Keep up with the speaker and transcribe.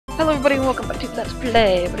Hello everybody and welcome back to Let's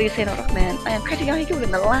Play. What do you say, man? I am KaitouYahiko, and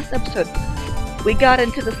in the last episode we got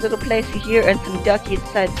into this little place here and some duckies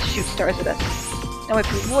decided to shoot stars at us. Now we have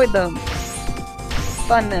to avoid them.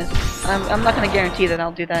 Funness. I'm not going to guarantee that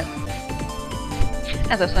I'll do that.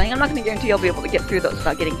 As I was saying, I'm not going to guarantee I'll be able to get through those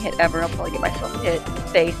without getting hit ever. I'll probably get myself hit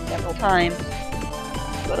face several times.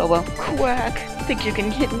 But oh well. Quack! Think you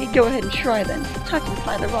can hit me? Go ahead and try then. Touch and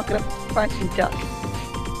fly the rocket up, find some duck.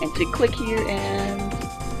 And so click here and...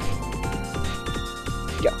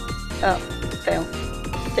 go. Oh, fail.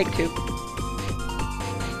 Take two.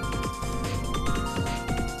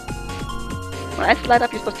 When I slide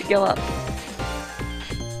up, you're supposed to go up.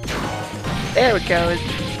 There it goes.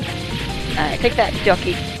 Alright, take that,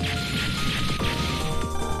 ducky.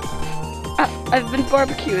 Ah, I've been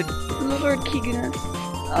barbecued. Lord Keegan.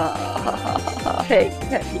 Hey,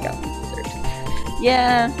 you got me deserved.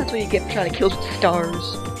 Yeah, that's what you get for trying to kill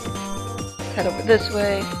stars. Head over this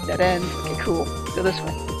way. Dead end. Okay, cool. Go this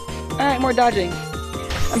way. Alright, more dodging.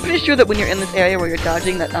 I'm pretty sure that when you're in this area where you're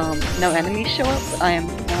dodging that no enemies show up, but I am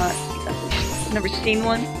not exactly sure. I've never seen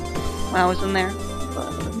one when I was in there,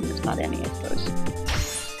 but there's not any, I suppose.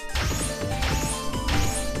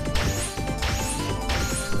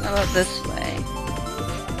 How about this way?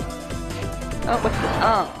 Oh, what's this?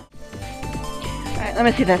 Oh. Alright, let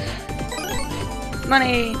me see this.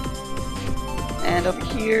 Money! And over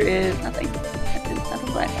here is nothing.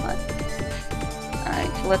 Nothing but I thought.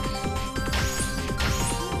 Alright, so let's...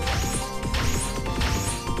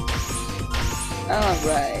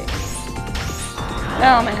 Alright.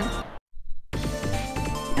 Oh, man.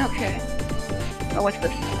 Okay. Oh, what's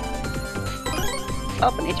this?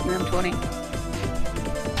 Oh, an HMM 20.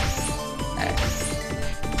 Alright.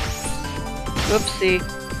 Whoopsie.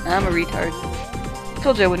 I'm a retard.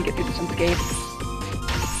 Told you I wouldn't get through this unscathed.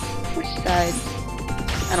 Which side?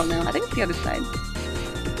 I don't know. I think it's the other side.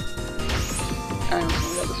 I don't know.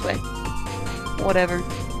 We'll go this way. Whatever.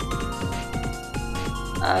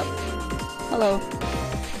 Hello.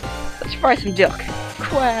 Let's fry some duck.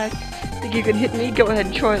 Quack. Think you can hit me? Go ahead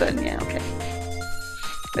and try then. Yeah, okay.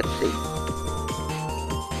 Let's see.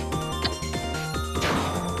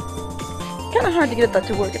 Kinda hard to get that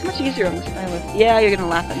to work. It's much easier on the stylus. Yeah, you're gonna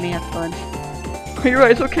laugh at me. Have fun. Are your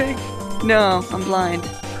eyes okay? No, I'm blind.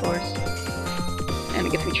 Of course. And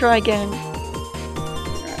it gets me try again.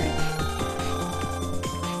 Alright.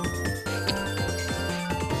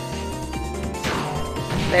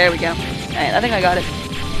 There we go. Alright, I think I got it.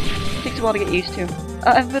 Takes a while to get used to.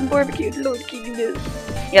 I've been barbecued, Lord Keegan this.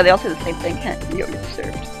 Yeah, they all say the same thing. You're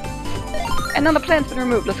served. And now the plant's been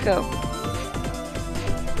removed. Let's go.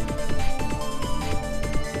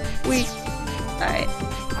 Alright.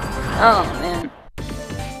 Oh, man.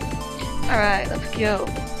 Alright, let's go.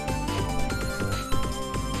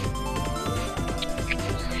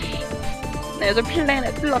 There's a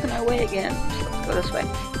planet blocking our way again. So let's go this way.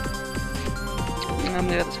 I'm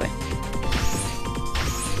gonna go this way.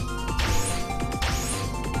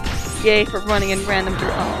 Yay for running in random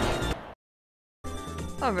directions.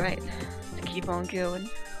 Alright, let's keep on going.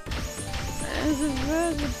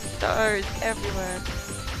 There's stars everywhere.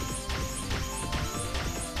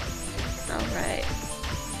 Alright.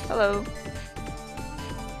 Hello.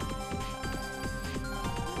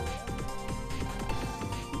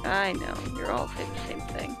 I know, you're all saying the same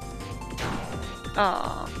thing.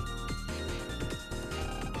 Aww.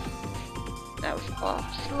 That was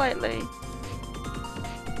off slightly.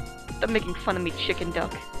 Stop making fun of me, chicken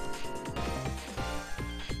duck.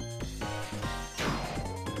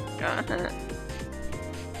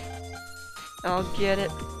 I'll get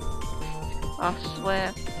it. I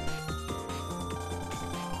swear.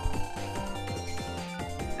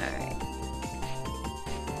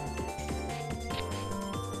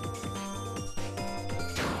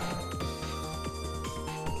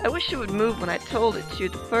 I wish it would move when I told it to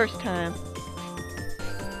the first time.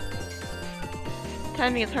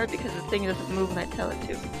 Timing is hard because the thing doesn't move when I tell it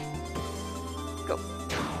to. Go.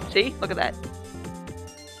 See? Look at that.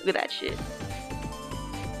 Look at that shit.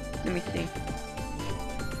 Let me see.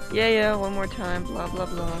 Yeah, one more time. Blah, blah,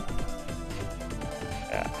 blah.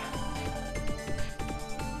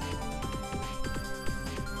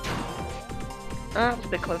 It was a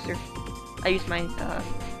bit closer. I used my,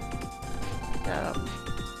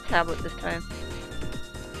 tablet this time.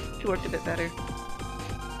 It worked a bit better.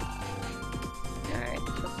 Alright,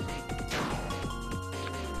 so let's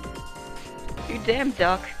see. You damn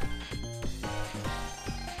duck.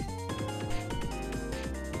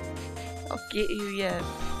 I'll get you yet.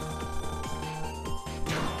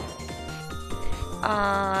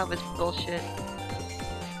 That was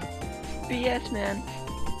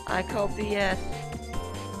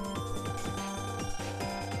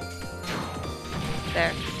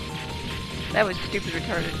There. That was stupid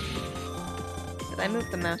retarded. Did I move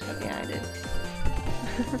the mouse up? Yeah, I did.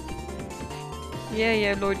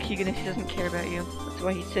 Yeah, Lord Keegan, he doesn't care about you. That's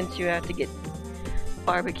why he sent you out to get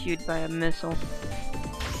barbecued by a missile.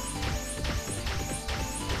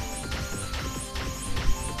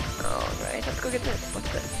 Alright, let's go get this. What's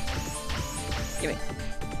this? Gimme.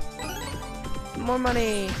 More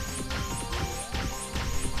money!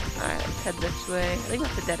 Alright, let's head this way. I think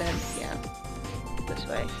that's a dead end. Yeah. This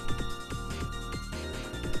way.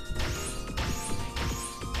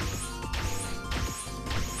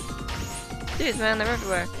 Jeez, man, they're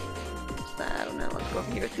everywhere. What's that? I don't know. Let's go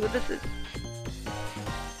over here and see what this is.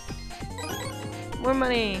 More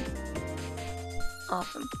money!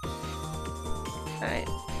 Awesome. Alright.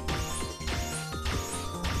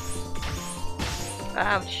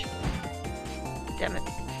 Ouch. Damn it.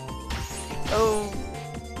 Oh,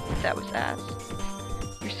 that was ass.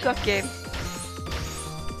 You suck, game.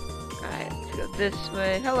 Alright, let's go this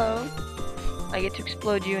way. Hello. I get to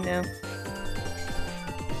explode you now.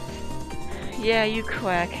 Yeah, you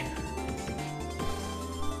quack.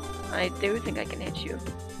 I do think I can hit you.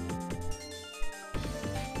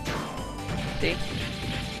 See?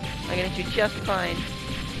 I can hit you just fine.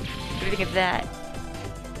 What do you think of that?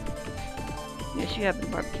 Yes, you have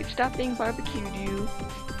been barbecued. Stop being barbecued, you.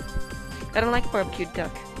 I don't like barbecued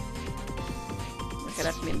duck. Okay,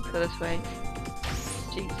 that's mean. Go this way.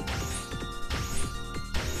 Jeez.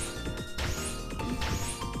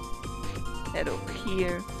 Head over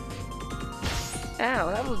here.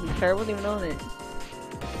 Ow, that wasn't fair. I wasn't even on it.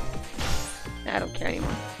 I don't care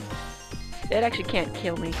anymore. It actually can't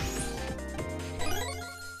kill me.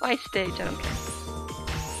 By stage, I don't care.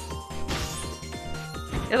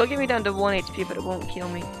 It'll get me down to 1 HP, but it won't kill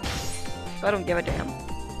me. So I don't give a damn.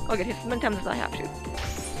 I'll get hit as many times as I have to.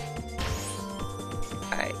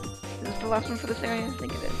 Alright. Is this the last one for this area? I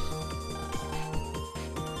think it is.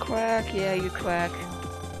 Quack, yeah, you quack.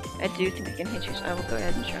 I do think I can hit you, so I will go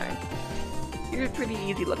ahead and try. You're pretty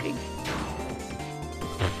easy looking.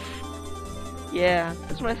 Yeah,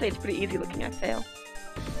 that's when I say it's pretty easy looking, I fail.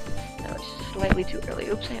 That was just slightly too early.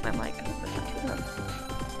 Oops, I hit my mic. I hope that's not too loud.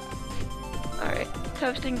 Alright,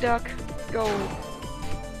 toasting duck, go.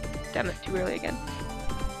 Damn it, too early again.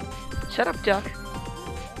 Shut up, duck.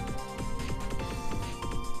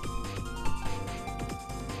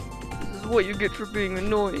 This is what you get for being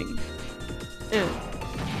annoying.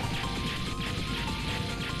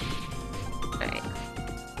 Alright.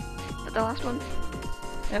 Is that the last one?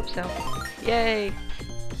 I hope so. Yay!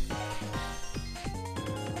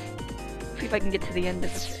 See if I can get to the end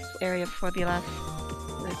of this area before the last...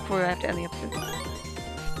 before I have to end the episode.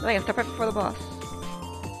 I can start right before the boss.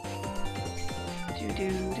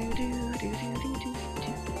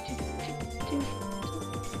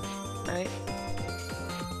 Alright.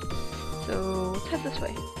 So, let's head this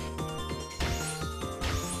way.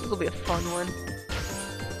 This will be a fun one.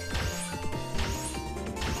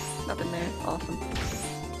 Nothing there. Awesome.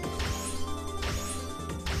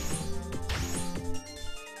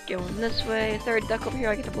 Going this way. Is there a duck over here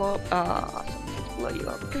I get to blow up? Awesome. Let's blow you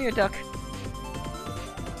up. Come here, duck.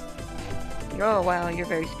 Oh wow, you're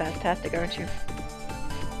very spastastic, aren't you?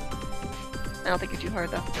 I don't think you're too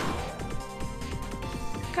hard though.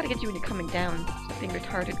 Gotta get you when you're coming down. Stop being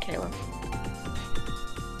retarded, Kayla.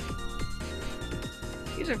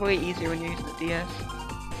 These are way easier when you're using the DS.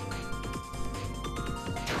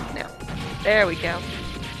 Now, there we go.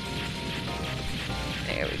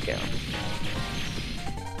 There we go.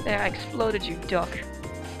 There, I exploded you, duck.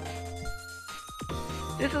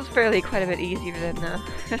 This is fairly quite a bit easier than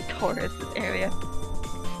Taurus area.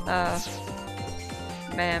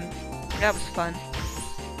 Man, that was fun.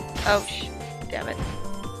 Ouch, damn it.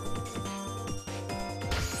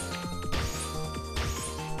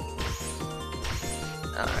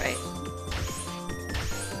 Alright.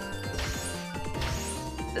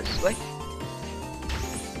 This way.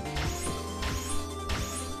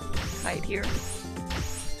 Hide here.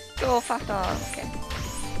 Go faster! Okay.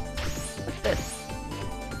 What's this?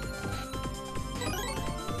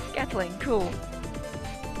 Gatling, cool.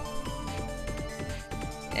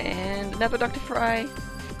 And another Dr. Fry.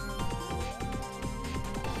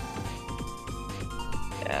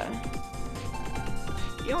 Yeah.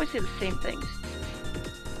 You always say the same things.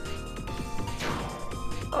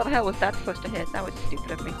 What the hell was that supposed to hit? That was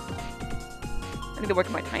stupid of me. I need to work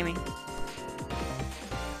on my timing.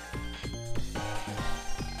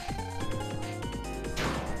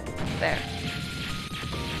 There.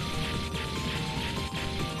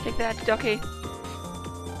 Take that, ducky.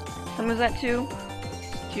 How many was that, 2?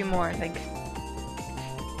 2 more, I think.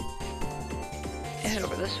 And head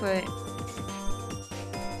over this way.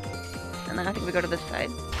 And then I think we go to this side.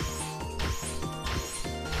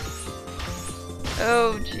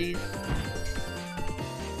 Oh, jeez.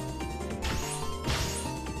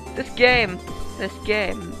 This game. Let's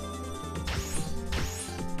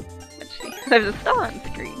see. There's a star on the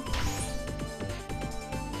screen.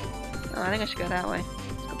 Oh, I think I should go that way.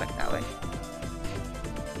 Let's go back that way.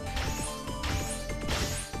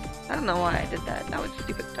 I don't know why I did that. That was a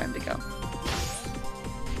stupid time to go.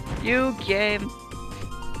 You game.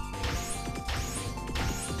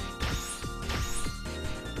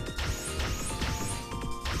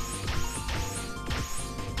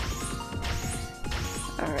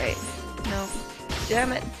 Alright. No.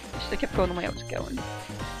 Damn it. I should have kept going the way I was going.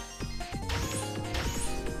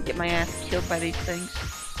 Get my ass killed by these things.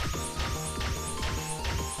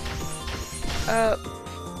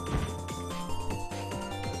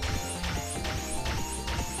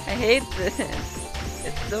 I hate this.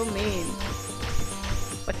 It's so mean.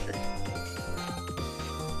 What's this?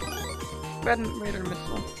 Red Raider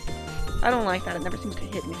missile. I don't like that. It never seems to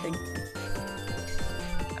hit anything.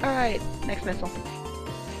 Alright, next missile.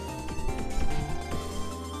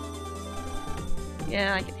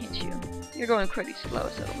 Yeah, I can hit you. You're going pretty slow,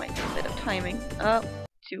 so it might take a bit of timing. Oh,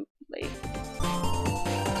 too late.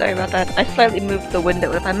 Sorry about that. I slightly moved the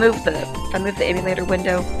window. If I move the emulator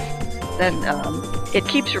window, then it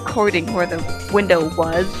keeps recording where the window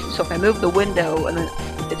was. So if I move the window and then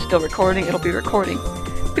it's still recording, it'll be recording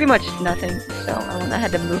pretty much nothing. So I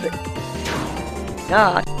had to move it.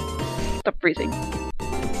 Ah, stop freezing.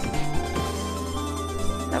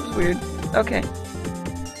 That was weird. Okay.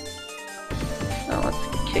 Now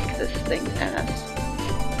let's kick this thing's ass.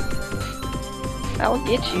 I'll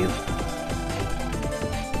get you.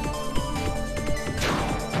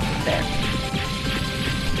 There.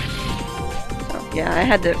 So, yeah, I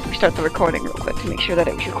had to restart the recording real quick to make sure that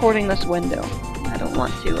it was recording this window. I don't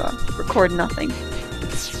want to record nothing.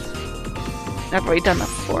 I've already done that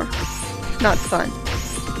before. It's not fun.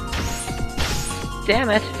 Damn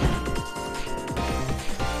it.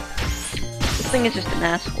 This thing is just an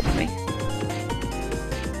asshole to me.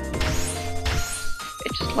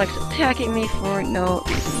 It just likes attacking me for no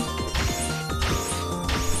reason.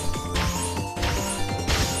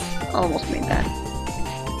 Almost made that.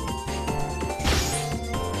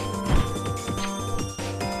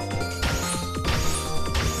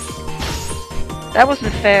 That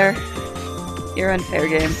wasn't fair. You're unfair,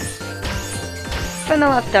 game. Find the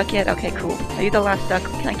last duck yet? Okay, cool. Are you the last duck?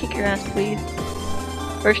 Can I kick your ass, please?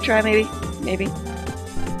 First try, maybe? Maybe.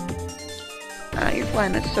 Ah, you're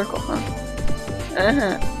flying this circle, huh?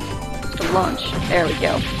 Just a launch. There we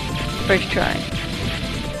go. First try.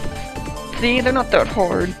 See, they're not that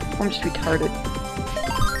hard. I'm just retarded.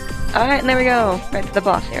 Alright, and there we go. Right to the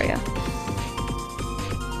boss area.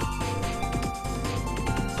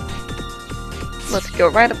 Let's go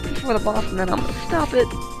right up before the boss, and then I'm gonna stop it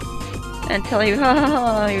and tell you, ha ha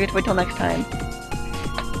ha, you get to wait till next time.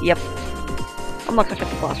 Yep. I'm not gonna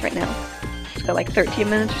fight the boss right now. It's got like 13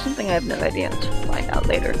 minutes or something, I have no idea. Let's find out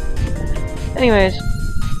later. Anyways,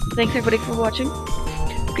 thanks everybody for watching.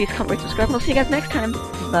 Please comment, rate, subscribe, and I'll see you guys next time.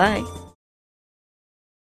 Bye.